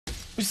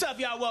What's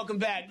up, y'all? Welcome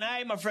back. Now,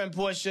 my friend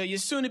Porsha, your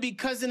soon-to-be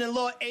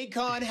cousin-in-law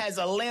Akon has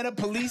Atlanta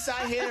police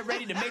out here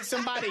ready to make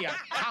somebody a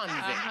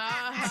convict.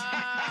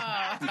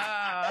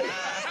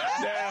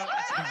 Now,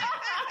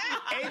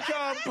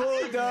 Akon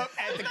pulled up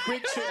at the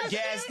Quick Trip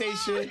gas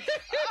station.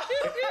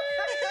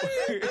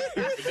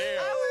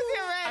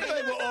 I feel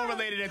like we're all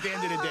related at the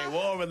end of the day. We're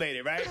all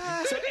related, right?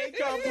 So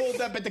Akon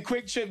pulled up at the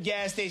Quick Trip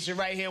gas station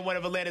right here in one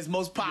of Atlanta's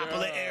most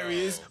popular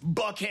areas,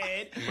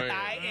 Buckhead.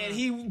 Right? And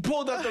he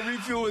pulled up to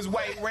refuel his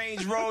white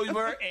Range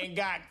Rover and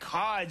got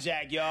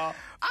carjacked, y'all.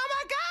 Oh,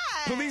 my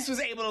God. Police was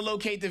able to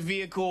locate the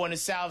vehicle on the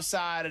south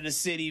side of the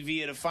city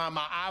via the Find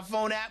My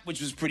iPhone app, which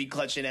was pretty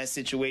clutch in that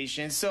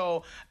situation.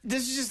 So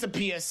this is just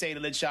a PSA to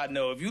let y'all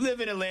know. If you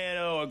live in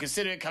Atlanta or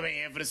consider coming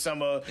here for the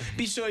summer,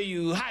 be sure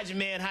you hide your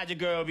man, hide your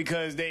girl,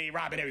 because they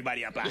robbing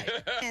everybody up out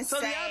here. So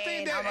do y'all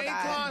think that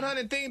Akon,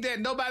 honey, think that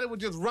nobody would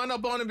just run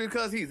up on him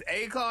because he's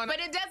Akon? But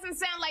it doesn't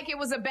sound like it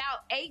was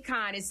about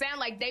Akon. It sounded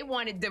like they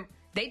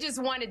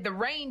just wanted the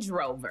Range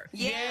Rover.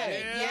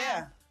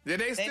 Yeah. Yeah,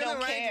 they still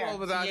Range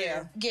Rovers out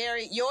there.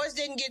 Gary, yours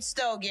didn't get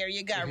stole, Gary.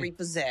 You got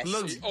repossessed.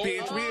 Look,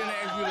 bitch, we didn't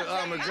ask you to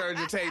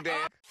regurgitate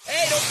that.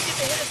 Hey, don't forget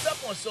to hit us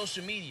up on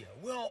social media.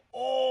 We're on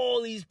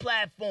all these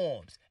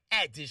platforms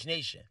at Dish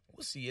Nation.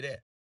 We'll see you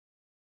there.